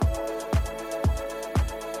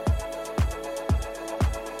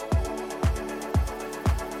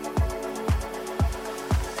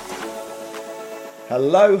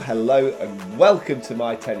Hello, and welcome to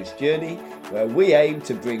My Tennis Journey, where we aim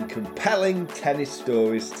to bring compelling tennis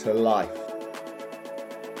stories to life.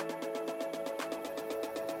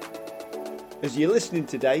 As you're listening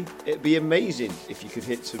today, it'd be amazing if you could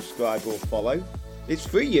hit subscribe or follow. It's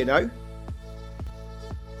free, you know.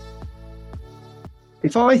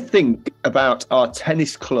 If I think about our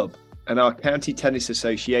tennis club and our county tennis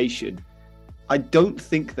association, I don't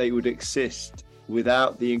think they would exist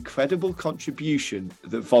without the incredible contribution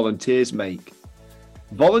that volunteers make.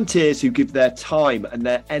 Volunteers who give their time and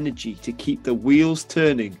their energy to keep the wheels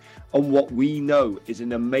turning on what we know is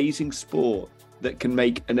an amazing sport that can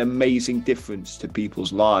make an amazing difference to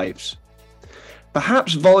people's lives.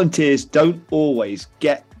 Perhaps volunteers don't always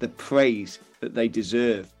get the praise that they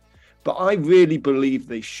deserve, but I really believe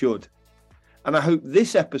they should. And I hope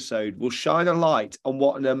this episode will shine a light on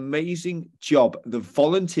what an amazing job the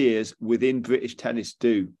volunteers within British Tennis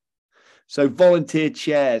do. So volunteer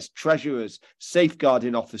chairs, treasurers,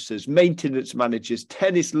 safeguarding officers, maintenance managers,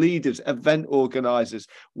 tennis leaders, event organisers,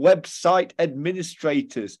 website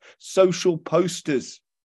administrators, social posters.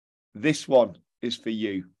 This one is for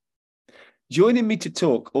you. Joining me to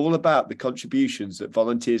talk all about the contributions that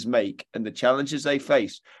volunteers make and the challenges they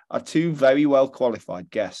face are two very well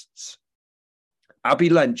qualified guests.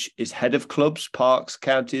 Abby Lench is Head of Clubs, Parks,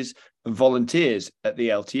 Counties and Volunteers at the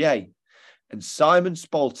LTA, and Simon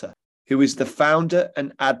Spalter, who is the founder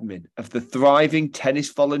and admin of the thriving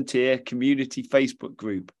Tennis Volunteer Community Facebook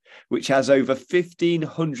group, which has over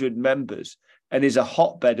 1,500 members and is a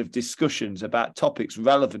hotbed of discussions about topics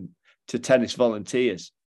relevant to tennis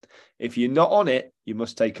volunteers. If you're not on it, you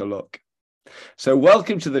must take a look. So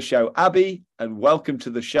welcome to the show, Abby, and welcome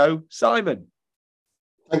to the show, Simon.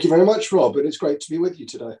 Thank you very much, Rob, and it's great to be with you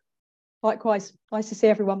today. Likewise. Nice to see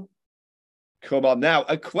everyone. Come on now,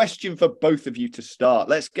 a question for both of you to start.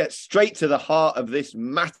 Let's get straight to the heart of this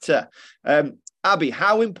matter. Abby,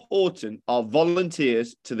 how important are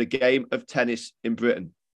volunteers to the game of tennis in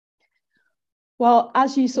Britain? Well,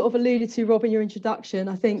 as you sort of alluded to, Rob, in your introduction,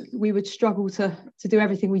 I think we would struggle to do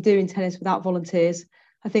everything we do in tennis without volunteers.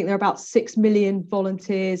 I think there are about 6 million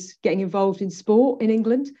volunteers getting involved in sport in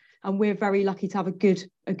England, and we're very lucky to have a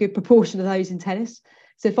good proportion of those in tennis.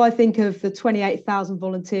 So if I think of the 28,000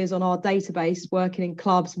 volunteers on our database working in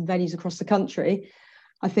clubs and venues across the country,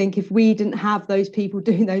 I think if we didn't have those people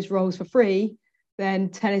doing those roles for free, then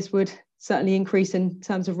tennis would certainly increase in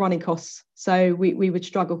terms of running costs. So we would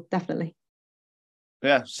struggle, definitely.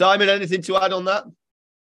 Yeah. Simon, anything to add on that?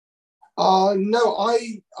 No,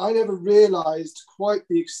 I never realised quite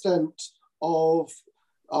the extent of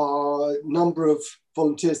number of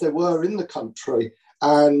volunteers there were in the country,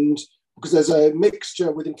 and because there's a mixture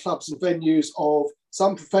within clubs and venues of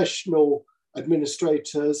some professional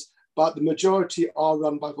administrators, but the majority are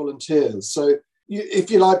run by volunteers. So if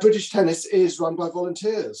you like, British tennis is run by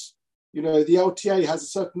volunteers. You know, the LTA has a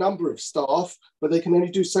certain number of staff, but they can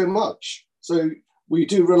only do so much. So we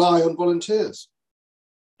do rely on volunteers.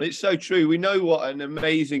 It's so true. We know what an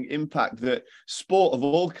amazing impact that sport of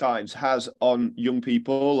all kinds has on young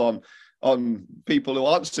people, on people who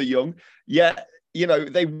aren't so young. Yet, you know,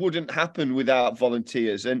 they wouldn't happen without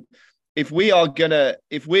volunteers. And if we're gonna,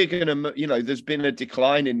 you know, there's been a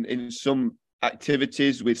decline in some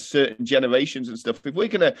activities with certain generations and stuff. If we're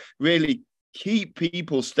gonna really keep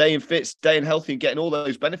people staying fit, staying healthy, and getting all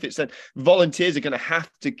those benefits, then volunteers are going to have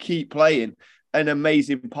to keep playing an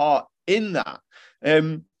amazing part in that.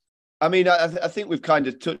 I mean, I think we've kind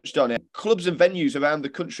of touched on it. Clubs and venues around the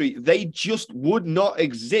country, they just would not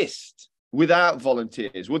exist without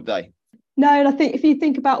volunteers, would they? No, and I think if you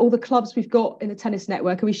think about all the clubs we've got in the tennis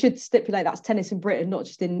network, and we should stipulate that's tennis in Britain, not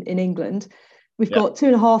just in England, we've got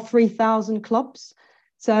 2,500, 3,000 clubs.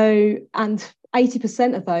 So, and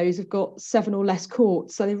 80% of those have got 7 or less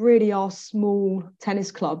courts. So they really are small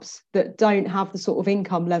tennis clubs that don't have the sort of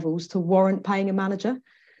income levels to warrant paying a manager.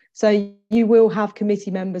 So you will have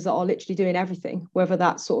committee members that are literally doing everything, whether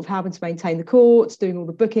that's sort of having to maintain the courts, doing all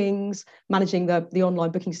the bookings, managing the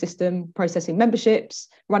online booking system, processing memberships,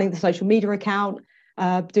 running the social media account,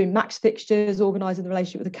 doing match fixtures, organising the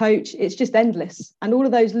relationship with the coach. It's just endless. And all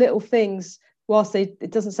of those little things, whilst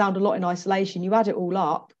it doesn't sound a lot in isolation, you add it all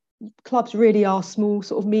up, clubs really are small,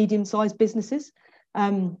 sort of medium-sized businesses.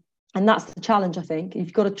 And that's the challenge, I think.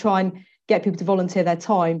 You've got to try and get people to volunteer their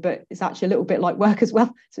time, but it's actually a little bit like work as well.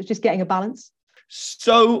 So it's just getting a balance.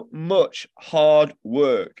 So much hard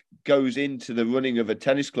work goes into the running of a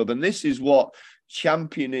tennis club. And this is what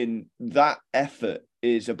championing that effort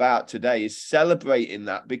is about today, is celebrating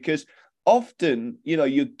that, because often, you know,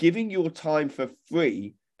 you're giving your time for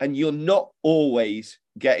free and you're not always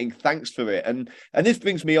getting thanks for it. And this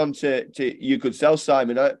brings me on to your good self,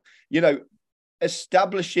 Simon.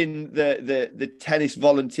 Establishing the tennis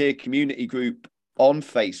volunteer community group on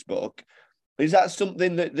Facebook, is that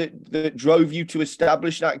something that drove you to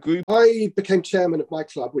establish that group? I became chairman of my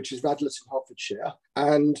club, which is Radlett in Hertfordshire,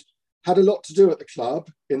 and had a lot to do at the club.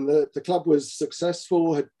 The club was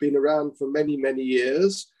successful, had been around for many, many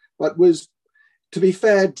years, but was, to be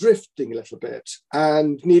fair, drifting a little bit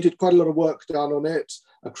and needed quite a lot of work done on it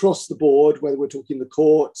across the board, whether we're talking the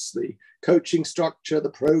courts, the coaching structure, the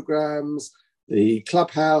programs, the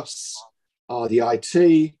clubhouse, the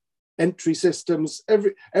IT, entry systems,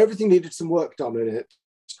 everything needed some work done in it.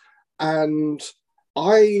 And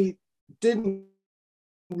I didn't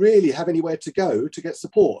really have anywhere to go to get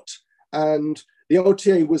support. And the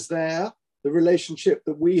LTA was there. The relationship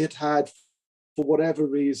that we had for whatever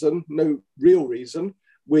reason, no real reason,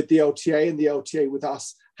 with the LTA and the LTA with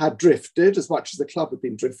us had drifted as much as the club had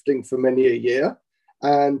been drifting for many a year,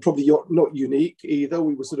 and probably not unique either.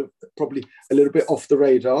 We were sort of probably a little bit off the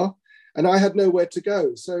radar, and I had nowhere to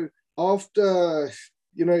go. So after,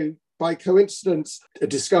 by coincidence, a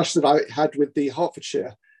discussion that I had with the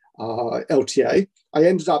Hertfordshire LTA, I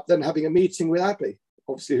ended up then having a meeting with Abby,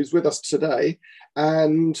 obviously, who's with us today,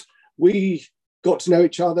 and we got to know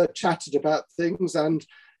each other, chatted about things, and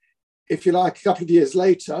if you like, a couple of years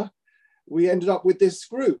later, we ended up with this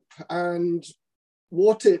group. And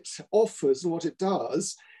what it offers and what it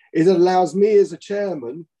does is it allows me as a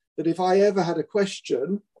chairman that if I ever had a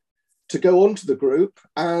question, to go onto the group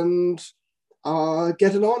and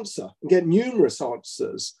get an answer, and get numerous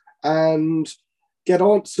answers, and get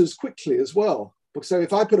answers quickly as well. So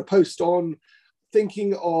if I put a post on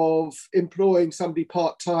thinking of employing somebody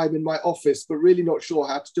part-time in my office, but really not sure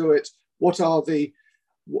how to do it, what are the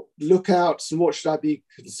lookouts and what should I be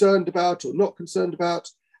concerned about or not concerned about,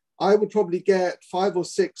 I would probably get 5 or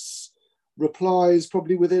 6 replies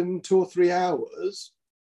probably within 2 or 3 hours,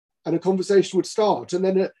 and a conversation would start, and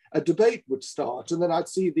then a debate would start, and then I'd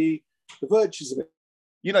see the virtues of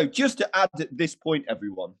it. Just to add at this point,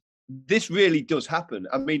 everyone, this really does happen.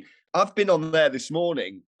 I mean, I've been on there this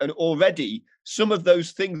morning, and already some of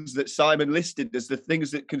those things that Simon listed as the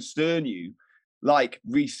things that concern you, like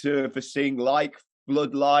resurfacing, like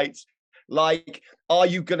floodlights, like, are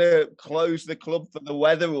you going to close the club for the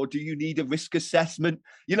weather, or do you need a risk assessment?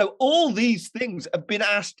 All these things have been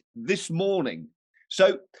asked this morning.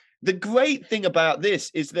 So the great thing about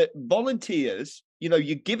this is that volunteers, you're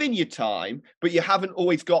giving your time, but you haven't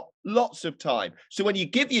always got lots of time. So when you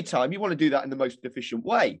give your time, you want to do that in the most efficient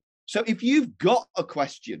way. So if you've got a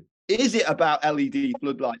question, is it about LED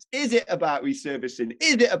floodlights? Is it about resurfacing?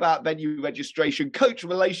 Is it about venue registration, coach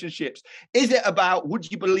relationships? Is it about, would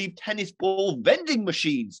you believe, tennis ball vending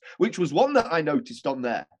machines, which was one that I noticed on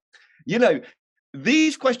there?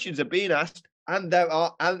 These questions are being asked and there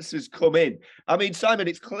are answers come in. I mean, Simon,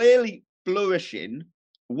 it's clearly flourishing.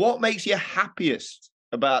 What makes you happiest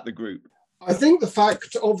about the group? I think the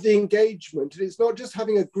fact of the engagement. It's not just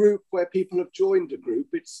having a group where people have joined a group.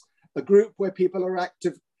 It's a group where people are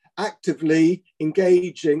actively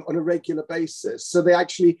engaging on a regular basis. So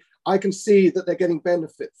I can see that they're getting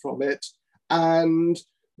benefit from it. And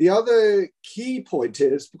the other key point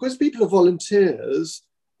is, because people are volunteers,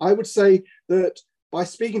 I would say that by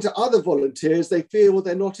speaking to other volunteers, they feel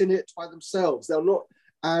they're not in it by themselves. They're not,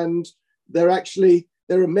 and there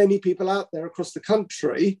are many people out there across the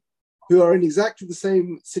country who are in exactly the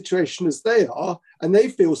same situation as they are, and they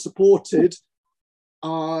feel supported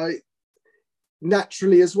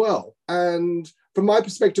naturally as well. And from my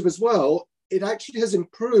perspective as well, it actually has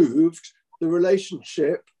improved the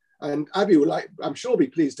relationship, and Abby will, I'm sure, be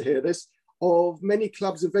pleased to hear this, of many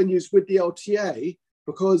clubs and venues with the LTA,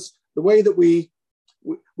 because the way that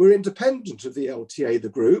we're independent of the LTA, the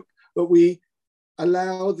group, but we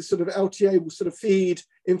allow the sort of LTA will sort of feed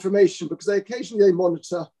information, because they occasionally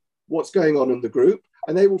monitor what's going on in the group,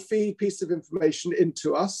 and they will feed pieces of information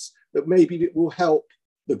into us that maybe it will help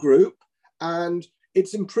the group. And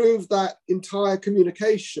it's improved that entire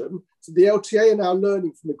communication. So the LTA are now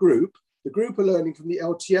learning from the group are learning from the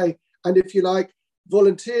LTA, and if you like,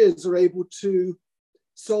 volunteers are able to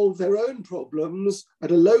solve their own problems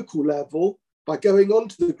at a local level by going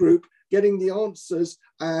onto the group, getting the answers,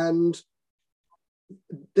 and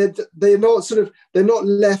they're not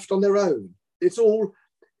left on their own.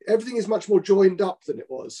 Everything is much more joined up than it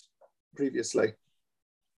was previously.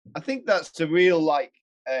 I think that's a real, I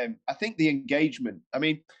think the engagement, I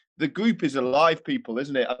mean, the group is alive, people,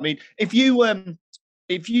 isn't it? I mean, if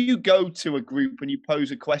you go to a group and you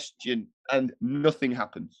pose a question and nothing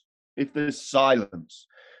happens, if there's silence,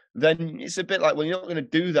 then it's a bit like, well, you're not going to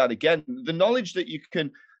do that again. The knowledge that you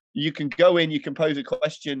can go in, you can pose a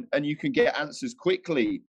question and you can get answers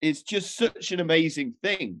quickly. It's just such an amazing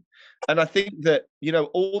thing. And I think that,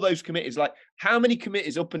 all those committees, like how many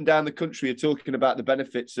committees up and down the country are talking about the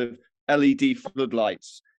benefits of LED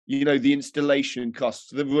floodlights, the installation costs,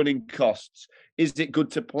 the running costs. Is it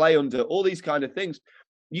good to play under? All these kind of things.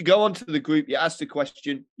 You go onto the group, you ask the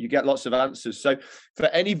question, you get lots of answers. So for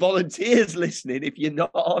any volunteers listening, if you're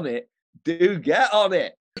not on it, do get on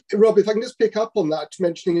it. Rob, if I can just pick up on that,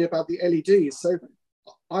 mentioning about the LEDs. So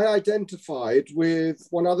I identified with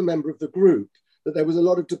one other member of the group that there was a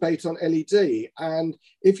lot of debate on LED. And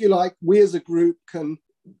if you like, we as a group can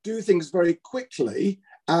do things very quickly,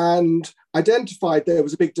 and identified there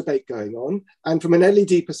was a big debate going on. And from an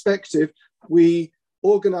LED perspective, we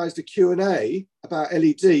organised a Q&A about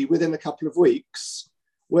LED within a couple of weeks,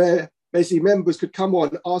 where basically members could come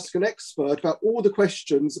on, ask an expert about all the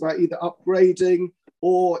questions about either upgrading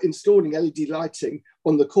or installing LED lighting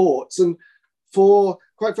on the courts. And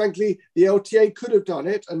quite frankly, the LTA could have done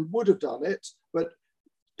it and would have done it, but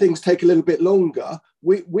things take a little bit longer.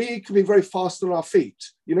 We can be very fast on our feet.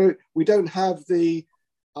 We don't have the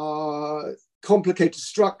complicated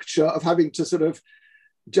structure of having to sort of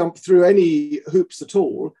jump through any hoops at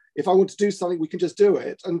all. If I want to do something, we can just do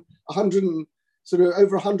it. And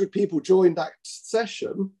over 100 people joined that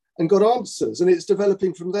session and got answers, and it's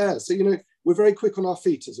developing from there. So, we're very quick on our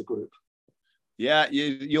feet as a group. Yeah,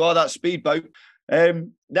 you are that speedboat.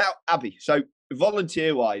 Now, Abby, so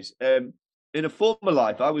volunteer-wise, in a former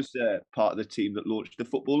life, I was part of the team that launched the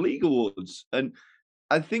Football League Awards. And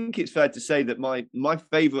I think it's fair to say that my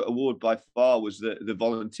favourite award by far was the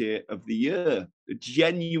Volunteer of the Year.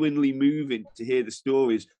 Genuinely moving to hear the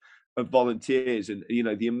stories of volunteers and,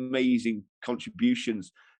 the amazing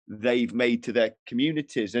contributions they've made to their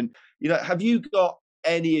communities. And, have you got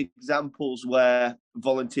any examples where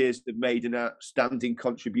volunteers have made an outstanding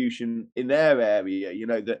contribution in their area?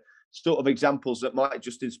 That sort of examples that might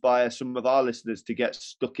just inspire some of our listeners to get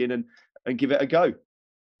stuck in and give it a go.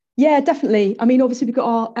 Yeah, definitely. I mean, obviously, we've got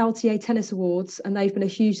our LTA Tennis Awards, and they've been a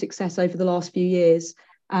huge success over the last few years.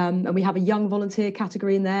 And we have a young volunteer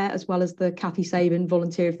category in there, as well as the Kathy Sabin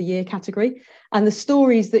Volunteer of the Year category. And the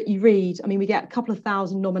stories that you read, I mean, we get a couple of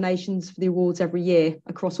thousand nominations for the awards every year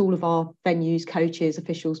across all of our venues, coaches,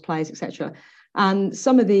 officials, players, etc. And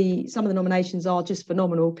some of the nominations are just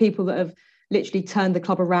phenomenal. People that have literally turned the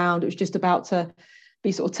club around. It was just about to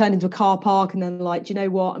be sort of turned into a car park, and then like, do you know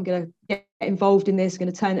what, I'm going to get involved in this, I'm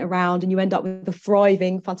going to turn it around, and you end up with a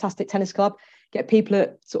thriving, fantastic tennis club. Get people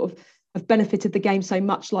that sort of have benefited the game so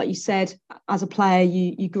much. Like you said, as a player,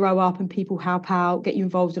 you grow up and people help out, get you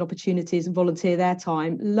involved in opportunities and volunteer their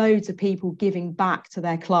time. Loads of people giving back to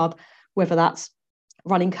their club, whether that's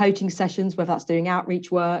running coaching sessions, whether that's doing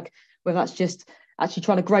outreach work, whether that's just actually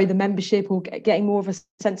trying to grow the membership or getting more of a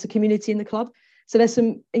sense of community in the club. So there's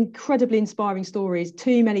some incredibly inspiring stories,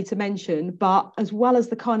 too many to mention, but as well as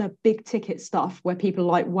the kind of big ticket stuff where people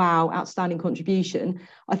are like, wow, outstanding contribution,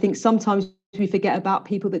 I think sometimes we forget about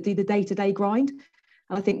people that do the day-to-day grind.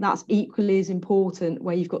 And I think that's equally as important,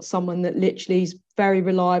 where you've got someone that literally is very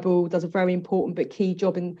reliable, does a very important but key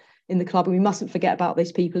job in the club. And we mustn't forget about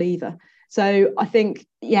those people either. So I think,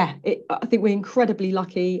 I think we're incredibly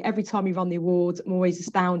lucky. Every time we run the awards, I'm always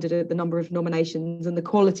astounded at the number of nominations and the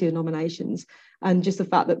quality of nominations. And just the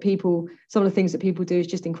fact that some of the things that people do is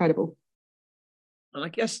just incredible. And I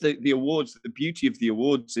guess the awards, the beauty of the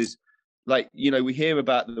awards is, like, we hear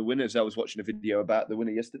about the winners. I was watching a video about the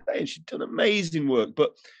winner yesterday, and she'd done amazing work.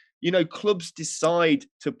 But, clubs decide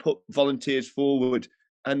to put volunteers forward,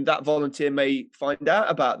 and that volunteer may find out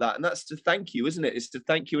about that. And that's to thank you, isn't it? It's to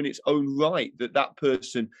thank you in its own right that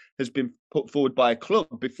person has been put forward by a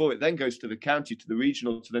club before it then goes to the county, to the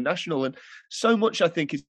regional, to the national. And so much, I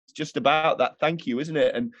think, is just about that thank you, isn't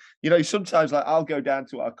it? And sometimes, like, I'll go down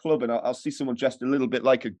to our club and I'll see someone dressed a little bit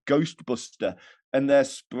like a Ghostbuster, and they're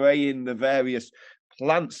spraying the various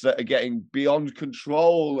plants that are getting beyond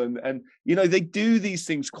control, and they do these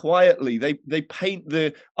things quietly. They paint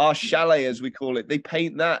our chalet, as we call it. They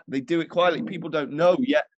paint that. They do it quietly. People don't know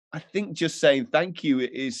yet. I think just saying thank you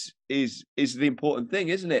is the important thing,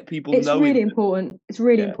 isn't it? People know it's really important. It's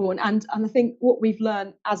really important. And I think what we've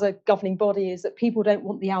learned as a governing body is that people don't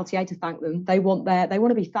want the LTA to thank them. They want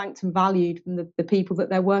to be thanked and valued from the people that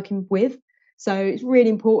they're working with. So it's really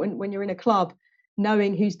important when you're in a club,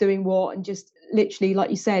 knowing who's doing what, and just literally, like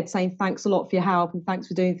you said, saying thanks a lot for your help and thanks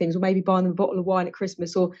for doing things, or maybe buying them a bottle of wine at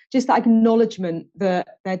Christmas, or just that acknowledgement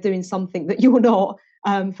that they're doing something that you're not,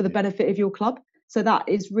 for the benefit of your club. So that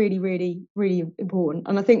is really, really, really important.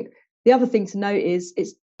 And I think the other thing to note is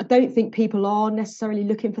it's I don't think people are necessarily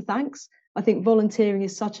looking for thanks. I think volunteering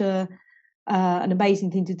is such an amazing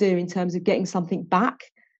thing to do in terms of getting something back.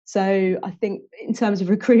 So I think in terms of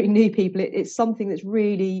recruiting new people, it's something that's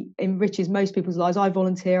really enriches most people's lives. I've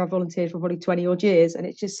volunteered for probably 20 odd years, and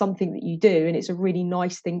it's just something that you do, and it's a really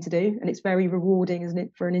nice thing to do, and it's very rewarding, isn't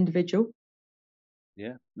it, for an individual?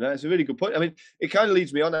 Yeah, no, it's a really good point. I mean, it kind of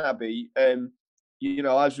leads me on, Abby. You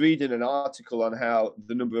know, I was reading an article on how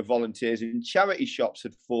the number of volunteers in charity shops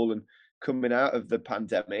had fallen coming out of the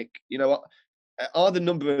pandemic. You know, are the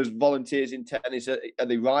number of volunteers in tennis, are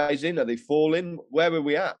they rising? Are they falling? Where are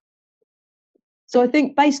we at? So I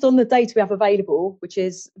think based on the data we have available, which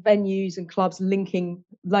is venues and clubs linking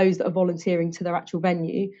those that are volunteering to their actual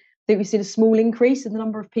venue, I think we've seen a small increase in the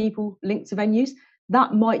number of people linked to venues.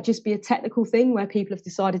 That might just be a technical thing where people have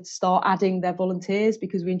decided to start adding their volunteers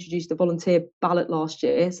because we introduced a volunteer ballot last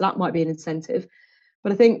year. So that might be an incentive.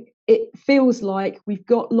 But I think it feels like we've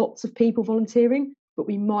got lots of people volunteering, but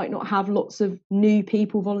we might not have lots of new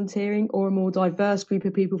people volunteering or a more diverse group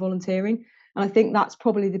of people volunteering. And I think that's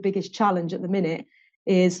probably the biggest challenge at the minute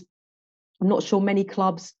is I'm not sure many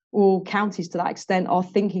clubs or counties to that extent are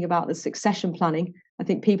thinking about the succession planning. I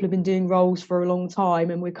think people have been doing roles for a long time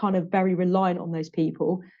and we're kind of very reliant on those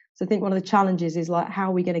people. So I think one of the challenges is like, how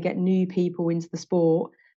are we going to get new people into the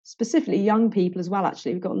sport, specifically young people as well,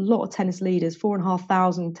 actually. We've got a lot of tennis leaders,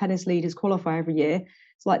 4,500 tennis leaders qualify every year.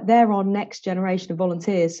 It's like they're our next generation of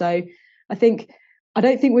volunteers. So I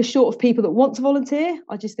don't think we're short of people that want to volunteer.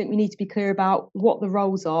 I just think we need to be clear about what the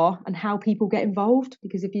roles are and how people get involved.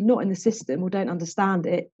 Because if you're not in the system or don't understand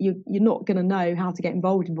it, you're not going to know how to get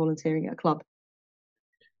involved in volunteering at a club.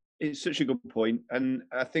 It's such a good point. And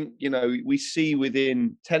I think, you know, we see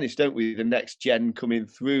within tennis, don't we, the next gen coming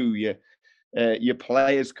through, your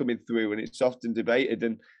players coming through, and it's often debated.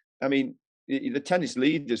 And I mean, the Tennis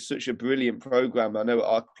Lead is such a brilliant program. I know at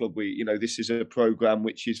our club, this is a program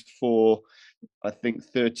which is for, I think,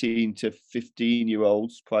 13 to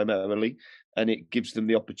 15-year-olds primarily, and it gives them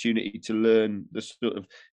the opportunity to learn the sort of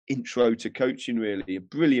intro to coaching, really. A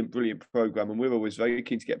brilliant, brilliant program, and we're always very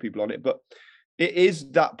keen to get people on it. But it is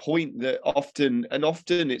that point that often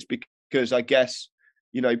it's because I guess,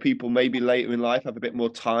 you know, people maybe later in life have a bit more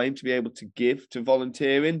time to be able to give to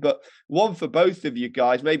volunteering. But one for both of you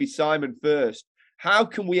guys, maybe Simon first. How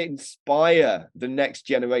can we inspire the next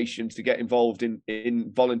generation to get involved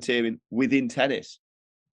in volunteering within tennis?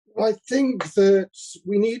 I think that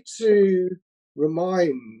we need to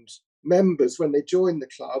remind members when they join the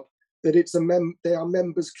club that they are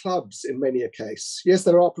members' clubs in many a case. Yes,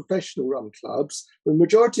 there are professional run clubs, but the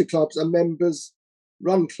majority of clubs are members'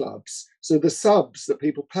 run clubs. So the subs that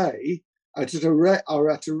people pay are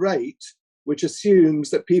at a rate which assumes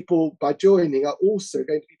that people, by joining, are also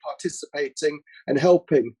going to be participating and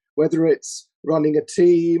helping, whether it's running a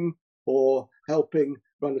team or helping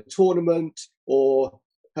run a tournament or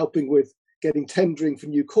helping with getting tendering for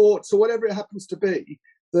new courts or whatever it happens to be,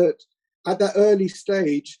 that at that early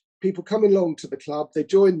stage, people come along to the club, they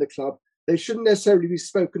join the club, they shouldn't necessarily be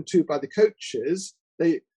spoken to by the coaches.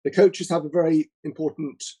 The coaches have a very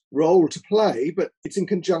important role to play, but it's in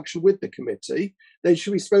conjunction with the committee. They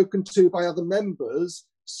should be spoken to by other members,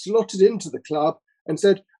 slotted into the club and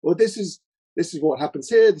said, well, this is what happens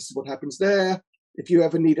here, this is what happens there. If you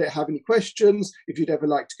ever have any questions, if you'd ever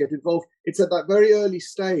like to get involved, it's at that very early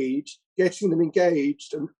stage, getting them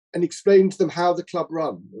engaged and explain to them how the club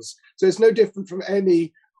runs. So it's no different from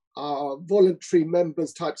any voluntary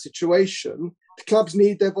members type situation. The clubs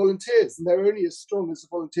need their volunteers, and they're only as strong as the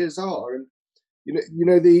volunteers are. And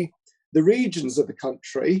the regions of the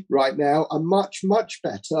country right now are much, much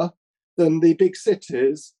better than the big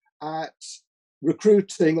cities at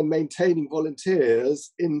recruiting and maintaining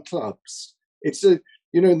volunteers in clubs. It's in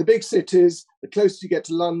the big cities, the closer you get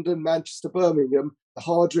to London, Manchester, Birmingham, the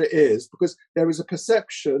harder it is, because there is a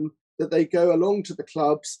perception that they go along to the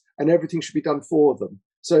clubs and everything should be done for them.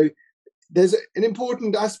 So there's an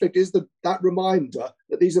important aspect is that reminder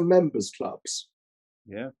that these are members' clubs.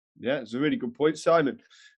 Yeah, it's a really good point, Simon.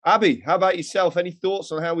 Abby, how about yourself? Any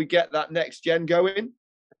thoughts on how we get that next gen going?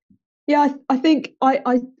 Yeah, I think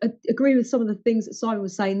I agree with some of the things that Simon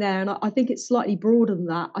was saying there, and I think it's slightly broader than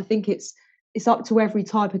that. I think it's up to every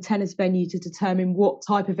type of tennis venue to determine what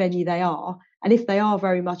type of venue they are, and if they are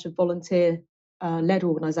very much a volunteer-led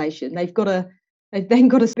organisation, they've then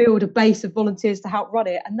got to build a base of volunteers to help run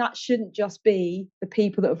it. And that shouldn't just be the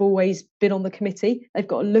people that have always been on the committee. They've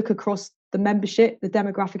got to look across the membership, the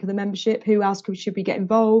demographic of the membership. Who else should we get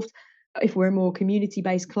involved? If we're a more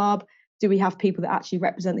community-based club, do we have people that actually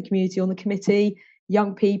represent the community on the committee?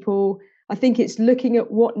 Young people. I think it's looking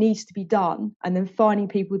at what needs to be done and then finding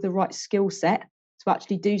people with the right skill set to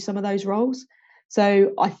actually do some of those roles.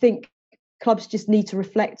 So I think clubs just need to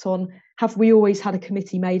reflect on, have we always had a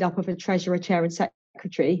committee made up of a treasurer, chair and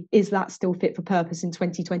secretary? Is that still fit for purpose in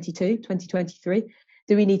 2022, 2023?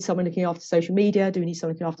 Do we need someone looking after social media? Do we need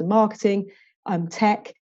someone looking after marketing,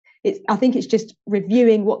 tech? I think it's just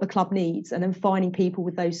reviewing what the club needs and then finding people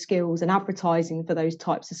with those skills and advertising for those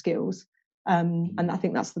types of skills. And I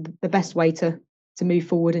think that's the best way to move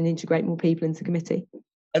forward and integrate more people into the committee.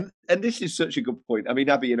 And this is such a good point. I mean,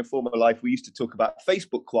 Abby, in a former life, we used to talk about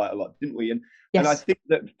Facebook quite a lot, didn't we? And yes. And I think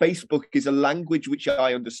that Facebook is a language which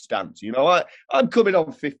I understand. You know, I'm coming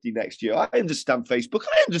on 50 next year. I understand Facebook.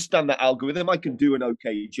 I understand that algorithm. I can do an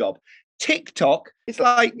okay job. TikTok, it's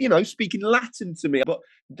like, you know, speaking Latin to me. But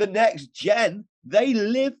the next gen, they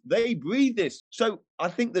live, they breathe this. So I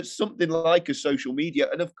think that something like a social media,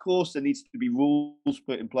 and of course there needs to be rules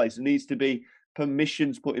put in place. There needs to be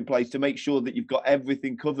permissions put in place to make sure that you've got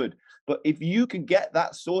everything covered. But if you can get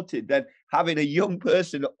that sorted, then having a young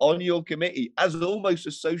person on your committee as almost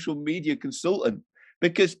a social media consultant,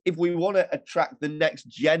 because if we want to attract the next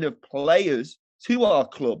gen of players to our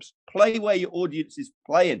clubs, play where your audience is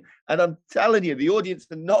playing. And I'm telling you, the audience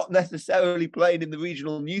are not necessarily playing in the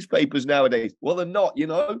regional newspapers nowadays. Well, they're not, you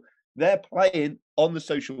know, they're playing on the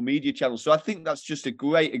social media channels. So I think that's just a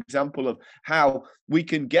great example of how we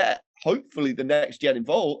can get, hopefully, the next gen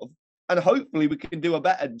involved, and hopefully we can do a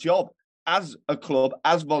better job as a club,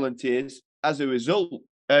 as volunteers, as a result.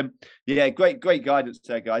 Yeah, great guidance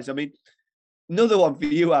there, guys. I mean, another one for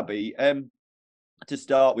you, Abby. To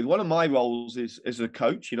start with, one of my roles is as a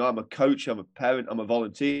coach. You know, I'm a coach, I'm a parent, I'm a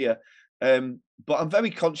volunteer. But I'm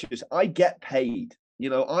very conscious. I get paid.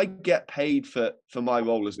 You know, I get paid for my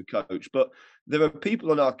role as a coach. But there are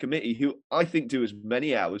people on our committee who I think do as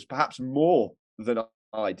many hours, perhaps more than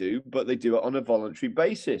I do, but they do it on a voluntary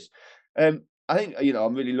basis. I think, you know,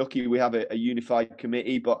 I'm really lucky we have a unified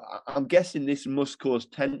committee, but I'm guessing this must cause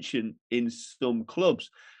tension in some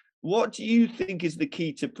clubs. What do you think is the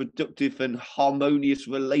key to productive and harmonious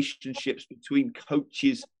relationships between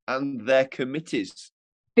coaches and their committees?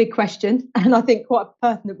 Big question, and I think quite a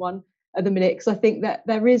pertinent one at the minute, because I think that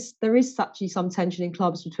there is actually some tension in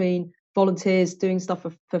clubs between volunteers doing stuff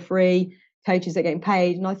for free, coaches that are getting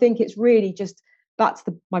paid. And I think it's really just back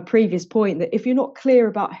to my previous point, that if you're not clear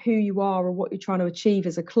about who you are and what you're trying to achieve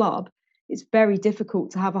as a club, it's very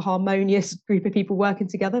difficult to have a harmonious group of people working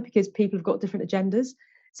together, because people have got different agendas.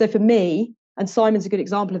 So for me, and Simon's a good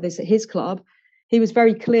example of this at his club, he was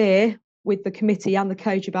very clear with the committee and the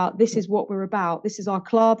coach about, this is what we're about. This is our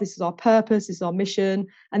club. This is our purpose. This is our mission.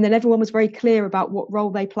 And then everyone was very clear about what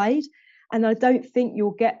role they played. And I don't think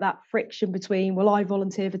you'll get that friction between, well, I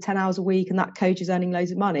volunteer for 10 hours a week and that coach is earning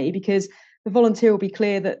loads of money, because the volunteer will be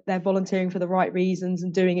clear that they're volunteering for the right reasons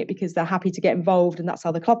and doing it because they're happy to get involved, and that's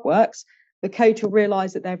how the club works. The coach will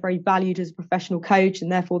realise that they're very valued as a professional coach,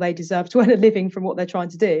 and therefore they deserve to earn a living from what they're trying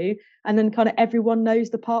to do. And then kind of everyone knows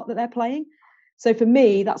the part that they're playing. So for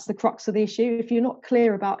me, that's the crux of the issue. If you're not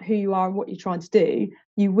clear about who you are and what you're trying to do,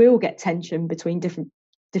 you will get tension between different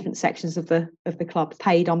sections of the club: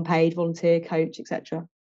 paid, unpaid, volunteer, coach, etc.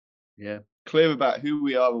 Yeah, clear about who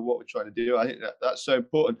we are and what we're trying to do. I think that's so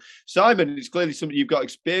important. Simon, it's clearly something you've got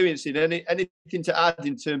experience in. Anything to add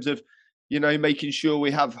in terms of, you know, making sure we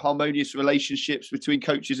have harmonious relationships between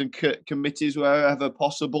coaches and committees wherever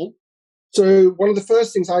possible? So one of the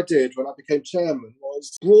first things I did when I became chairman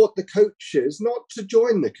was brought the coaches, not to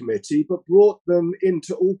join the committee, but brought them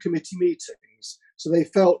into all committee meetings, so they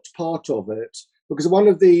felt part of it. Because one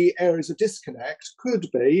of the areas of disconnect could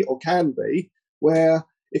be, or can be, where,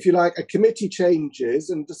 if you like, a committee changes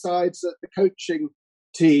and decides that the coaching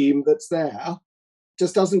team that's there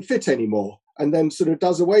just doesn't fit anymore, and then sort of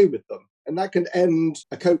does away with them. And that can end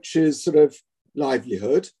a coach's sort of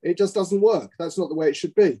livelihood. It just doesn't work. That's not the way it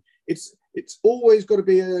should be. It's always got to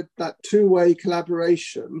be that two-way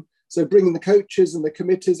collaboration. So bringing the coaches and the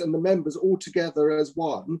committees and the members all together as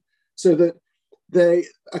one, so that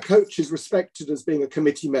a coach is respected as being a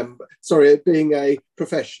committee member, being a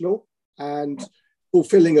professional and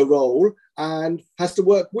fulfilling a role, and has to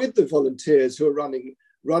work with the volunteers who are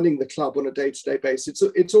running the club on a day-to-day basis.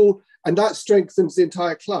 It's all, and that strengthens the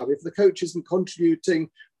entire club. If the coach isn't contributing,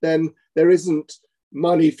 then there isn't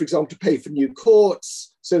money, for example, to pay for new courts,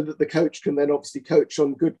 so that the coach can then obviously coach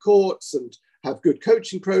on good courts and have good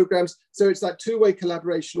coaching programs. So it's that two-way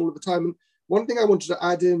collaboration all of the time. And one thing I wanted to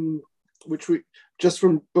add in, which we just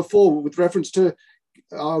from before with reference to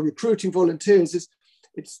our recruiting volunteers, is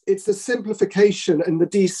it's the simplification and the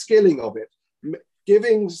de-skilling of it,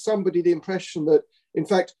 giving somebody the impression that, in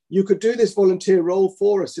fact, you could do this volunteer role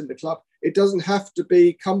for us in the club. It doesn't have to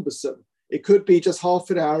be cumbersome. It could be just half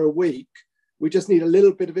an hour a week we just need a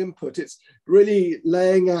little bit of input. It's really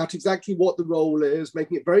laying out exactly what the role is,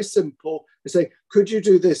 making it very simple. They say, could you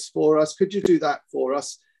do this for us? Could you do that for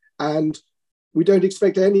us? And we don't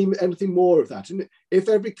expect anything more of that. And if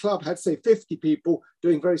every club had, say, 50 people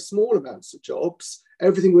doing very small amounts of jobs,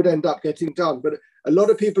 everything would end up getting done. But a lot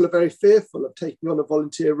of people are very fearful of taking on a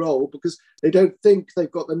volunteer role because they don't think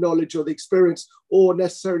they've got the knowledge or the experience or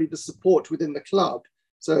necessarily the support within the club.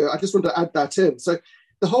 So I just want to add that in. So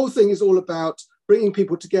the whole thing is all about bringing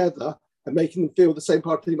people together and making them feel the same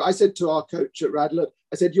part of the team. I said to our coach at Radler,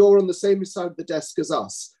 I said, you're on the same side of the desk as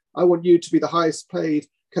us. I want you to be the highest paid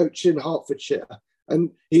coach in Hertfordshire.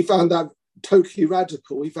 And he found that totally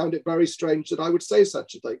radical. He found it very strange that I would say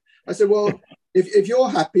such a thing. I said, well, if you're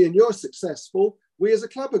happy and you're successful, we as a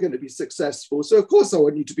club are going to be successful. So of course I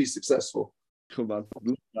want you to be successful. Come on,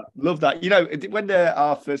 love that. You know, when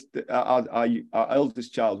our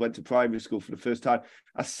eldest child went to primary school for the first time,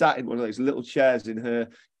 I sat in one of those little chairs in her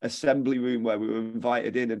assembly room where we were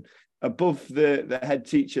invited in, and above the head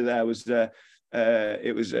teacher there was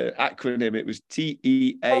it was an acronym. It was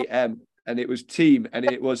TEAM, and it was team, and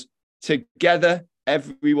it was together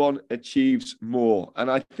everyone achieves more. And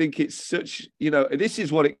I think it's such, this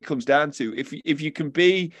is what it comes down to. If you can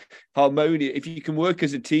be harmonious, if you can work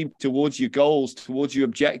as a team towards your goals, towards your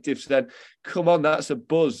objectives, then come on, that's a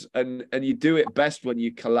buzz. And you do it best when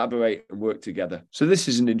you collaborate and work together. So this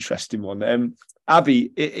is an interesting one.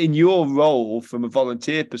 Abby, in your role from a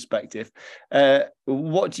volunteer perspective,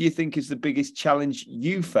 what do you think is the biggest challenge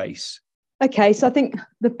you face? Okay, so I think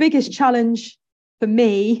the biggest challenge for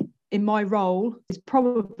me in my role is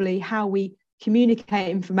probably how we communicate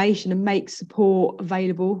information and make support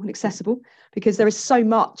available and accessible, because there is so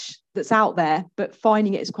much that's out there, but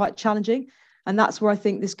finding it is quite challenging. And that's where I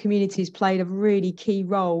think this community has played a really key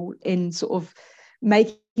role in sort of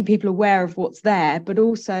making people aware of what's there, but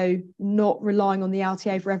also not relying on the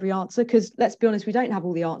LTA for every answer. Because let's be honest, we don't have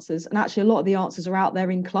all the answers. And actually, a lot of the answers are out there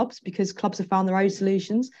in clubs because clubs have found their own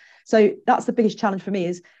solutions. So that's the biggest challenge for me,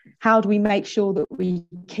 is how do we make sure that we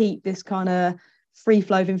keep this kind of free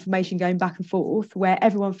flow of information going back and forth, where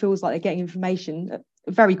everyone feels like they're getting information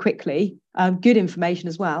very quickly, good information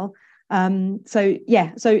as well. So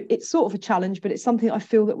it's sort of a challenge, but it's something I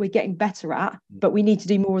feel that we're getting better at, but we need to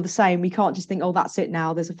do more of the same. We can't just think, oh, that's it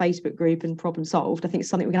now, there's a Facebook group and problem solved. I think it's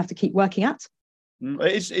something we're gonna have to keep working at.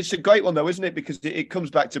 It's a great one though, isn't it? Because it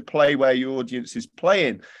comes back to play where your audience is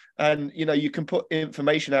playing. And, you can put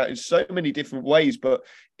information out in so many different ways. But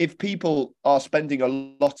if people are spending a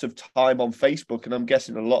lot of time on Facebook, and I'm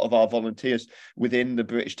guessing a lot of our volunteers within the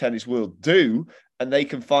British tennis world do, and they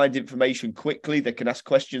can find information quickly, they can ask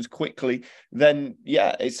questions quickly, then,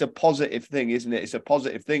 yeah, it's a positive thing, isn't it? It's a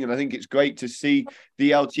positive thing. And I think it's great to see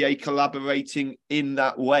the LTA collaborating in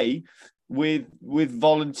that way with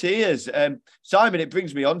volunteers. Simon, it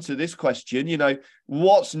brings me on to this question,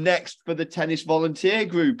 what's next for the tennis volunteer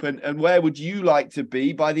group, and where would you like to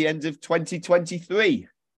be by the end of 2023?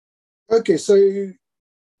 Okay, so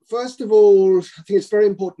first of all, I think it's very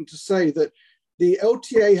important to say that the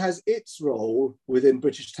LTA has its role within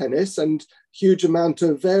British tennis and huge amount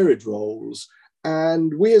of varied roles.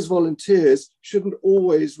 And we as volunteers shouldn't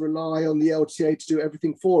always rely on the LTA to do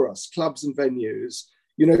everything for us, clubs and venues.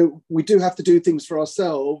 We do have to do things for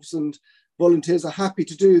ourselves, and volunteers are happy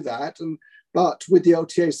to do that, but with the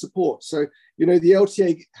LTA support. So, the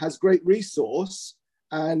LTA has great resource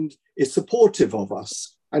and is supportive of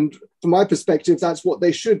us. And from my perspective, that's what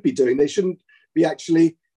they should be doing. They shouldn't be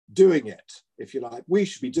actually doing it, if you like. We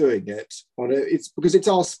should be doing it. It's because it's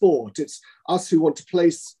our sport. It's us who want to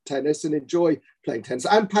play tennis and enjoy playing tennis,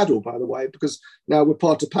 and paddle, by the way, because now we're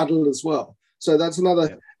part of paddle as well. So that's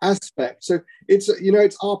another aspect. So it's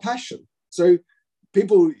our passion. So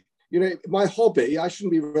people, my hobby, I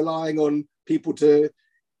shouldn't be relying on people to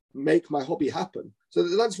make my hobby happen.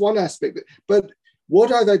 So that's one aspect. But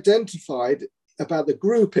what I've identified about the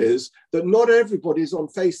group is that not everybody is on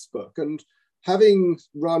Facebook. And having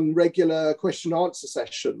run regular question and answer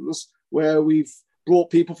sessions where we've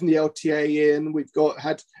brought people from the LTA in, we've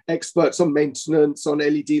had experts on maintenance, on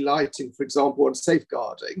LED lighting, for example, on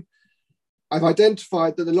safeguarding. I've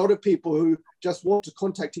identified that a lot of people who just want to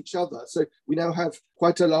contact each other. So we now have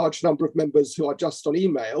quite a large number of members who are just on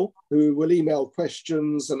email, who will email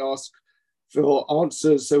questions and ask for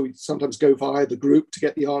answers. So we sometimes go via the group to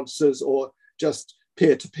get the answers, or just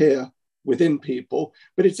peer-to-peer within people.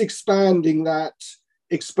 But it's expanding that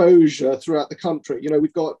exposure throughout the country.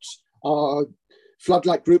 We've got our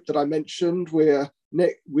Floodlight group that I mentioned, where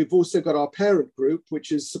we've also got our parent group,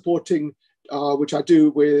 which is supporting which I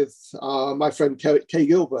do with my friend Kay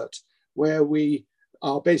Gilbert, where we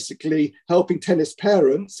are basically helping tennis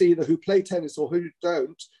parents, either who play tennis or who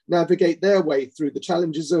don't, navigate their way through the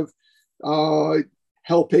challenges of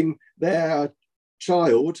helping their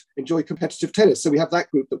child enjoy competitive tennis. So we have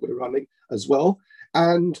that group that we're running as well.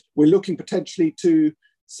 And we're looking potentially to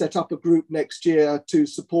set up a group next year to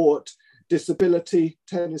support disability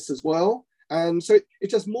tennis as well. And so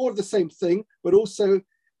it's just more of the same thing, but also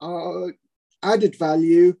added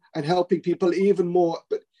value and helping people even more.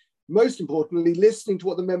 But most importantly, listening to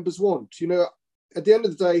what the members want. You know, at the end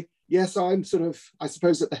of the day, yes, I'm sort of, I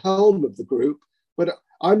suppose, at the helm of the group, but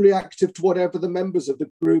I'm reactive to whatever the members of the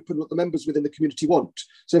group and what the members within the community want.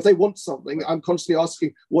 So if they want something, I'm constantly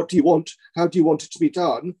asking, what do you want? How do you want it to be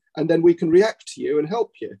done? And then we can react to you and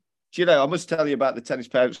help you. Do you know, I must tell you about the Tennis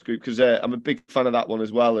Parents Group, because I'm a big fan of that one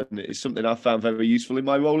as well. And it's something I've found very useful in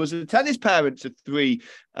my role as a tennis parent to 3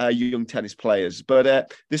 young tennis players.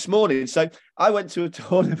 But this morning, so I went to a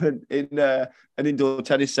tournament in an indoor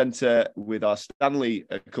tennis centre with our Stanley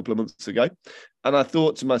a couple of months ago. And I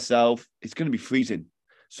thought to myself, it's going to be freezing.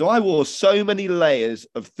 So I wore so many layers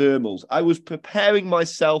of thermals. I was preparing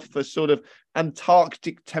myself for sort of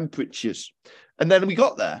Antarctic temperatures. And then we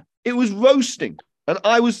got there. It was roasting. And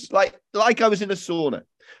I was like I was in a sauna.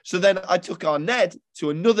 So then I took our Ned to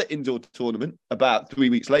another indoor tournament about 3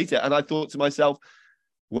 weeks later. And I thought to myself,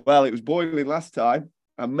 well, it was boiling last time.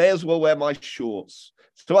 I may as well wear my shorts.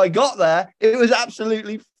 So I got there. It was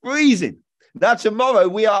absolutely freezing. Now, tomorrow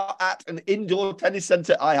we are at an indoor tennis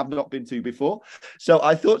centre I have not been to before. So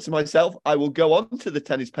I thought to myself, I will go on to the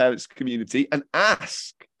tennis parents community and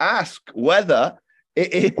ask whether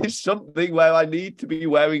it is something where I need to be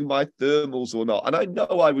wearing my thermals or not. And I know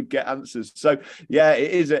I would get answers. So, yeah,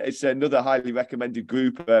 it's another highly recommended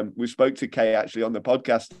group. We spoke to Kay actually on the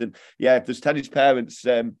podcast. And, yeah, if there's tennis parents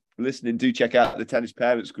listening, do check out the Tennis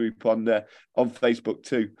Parents Group on Facebook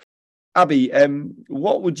too. Abby,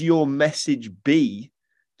 what would your message be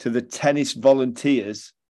to the tennis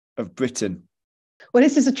volunteers of Britain? Well,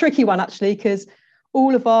 this is a tricky one, actually, because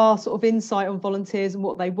all of our sort of insight on volunteers and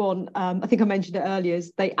what they want, I think I mentioned it earlier,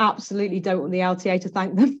 is they absolutely don't want the LTA to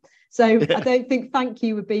thank them. So I don't think thank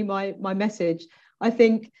you would be my message. I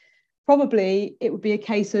think probably it would be a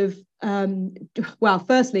case of,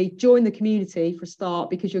 firstly, join the community for a start,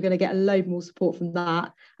 because you're going to get a load more support from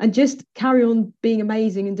that, and just carry on being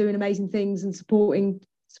amazing and doing amazing things and supporting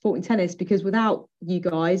tennis, because without you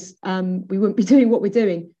guys, we wouldn't be doing what we're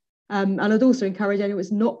doing. And I'd also encourage anyone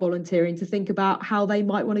who's not volunteering to think about how they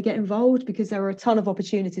might want to get involved, because there are a ton of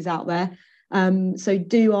opportunities out there. So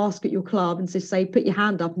do ask at your club and just say, put your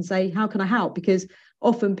hand up and say, how can I help? Because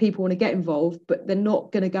often people want to get involved, but they're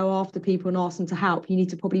not going to go after people and ask them to help. You need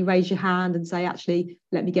to probably raise your hand and say, actually,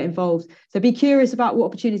 let me get involved. So be curious about what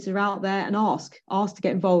opportunities are out there and ask to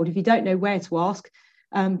get involved. If you don't know where to ask,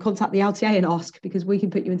 contact the LTA and ask, because we can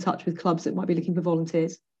put you in touch with clubs that might be looking for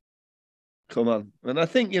volunteers. Come on. And I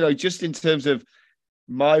think, just in terms of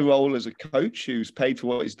my role as a coach who's paid for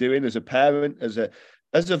what he's doing, as a parent, as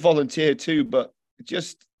a volunteer too, but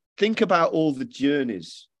just think about all the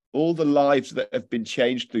journeys, all the lives that have been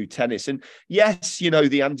changed through tennis. And yes,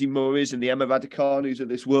 the Andy Murrays and the Emma Raducanus of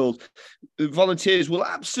this world, the volunteers will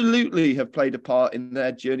absolutely have played a part in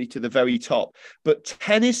their journey to the very top. But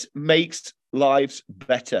tennis makes lives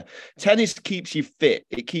better. Tennis keeps you fit.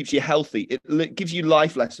 It keeps you healthy. It gives you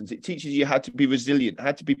life lessons. It teaches you how to be resilient,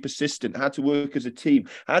 how to be persistent, how to work as a team,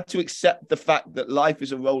 how to accept the fact that life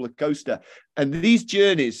is a roller coaster. And these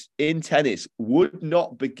journeys in tennis would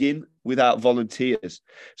not begin without volunteers.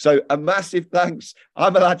 So a massive thanks,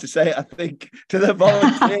 I'm allowed to say it, I think, to the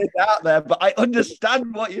volunteers out there. But I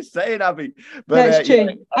understand what you're saying, Abby. But, no, it's true.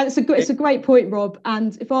 And it's a great point, Rob.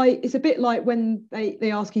 And it's a bit like when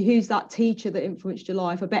they ask you who's that teacher that influenced your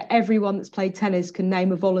life. I bet everyone that's played tennis can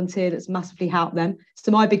name a volunteer that's massively helped them.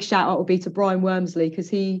 So my big shout out would be to Brian Wormsley, because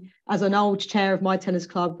he, as an old chair of my tennis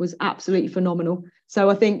club, was absolutely phenomenal. So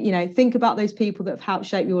I think, think about those people that have helped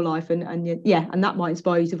shape your life, and that might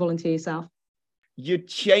inspire you to volunteer yourself. You're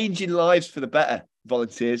changing lives for the better,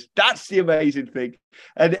 volunteers. That's the amazing thing.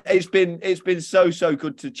 And it's been so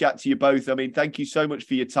good to chat to you both. I mean, thank you so much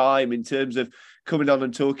for your time in terms of coming on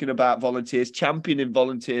and talking about volunteers, championing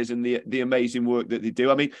volunteers and the amazing work that they do.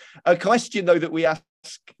 I mean, a question though that we ask,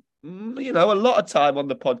 a lot of time on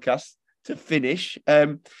the podcast to finish.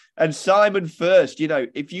 And Simon first,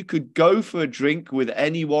 if you could go for a drink with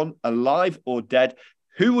anyone, alive or dead,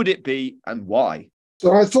 who would it be and why?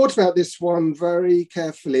 So I thought about this one very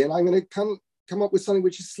carefully, and I'm going to come up with something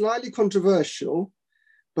which is slightly controversial,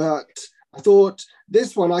 but I thought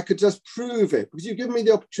this one I could just prove it, because you've given me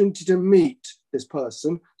the opportunity to meet this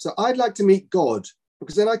person. So I'd like to meet God,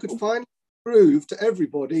 because then I could finally prove to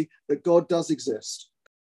everybody that God does exist.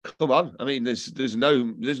 Come on. I mean, there's no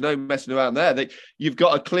messing around there. You've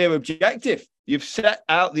got a clear objective. You've set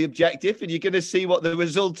out the objective and you're going to see what the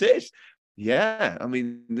result is. Yeah. I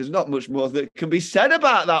mean, there's not much more that can be said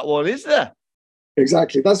about that one, is there?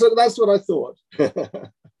 Exactly. That's what I thought.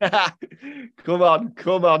 Come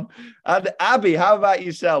on. And Abby, how about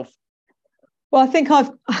yourself? Well, I think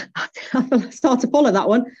I've started to follow that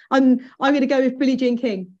one. I'm going to go with Billie Jean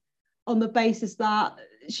King on the basis that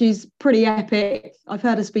she's pretty epic. I've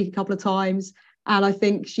heard her speak a couple of times, and I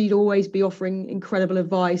think she'd always be offering incredible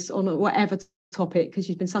advice on whatever topic, because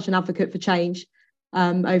she's been such an advocate for change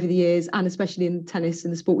over the years, and especially in tennis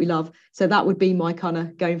and the sport we love. So that would be my kind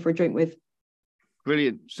of going for a drink with.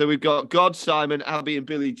 Brilliant. So we've got God, Simon, Abby and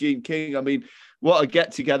Billie Jean King. I mean, what a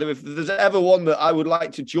get together. If there's ever one that I would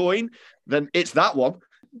like to join, then it's that one.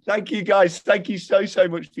 Thank you, guys. Thank you so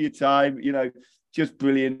much for your time. Just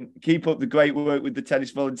brilliant. Keep up the great work with the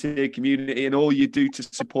tennis volunteer community and all you do to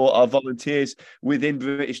support our volunteers within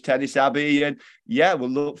British tennis, Abby. And yeah, we'll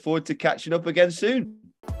look forward to catching up again soon.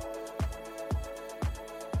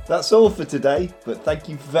 That's all for today, but thank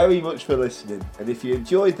you very much for listening. And if you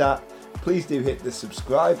enjoyed that, please do hit the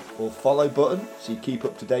subscribe or follow button so you keep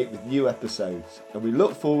up to date with new episodes. And we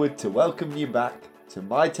look forward to welcoming you back to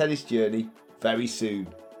My Tennis Journey very soon.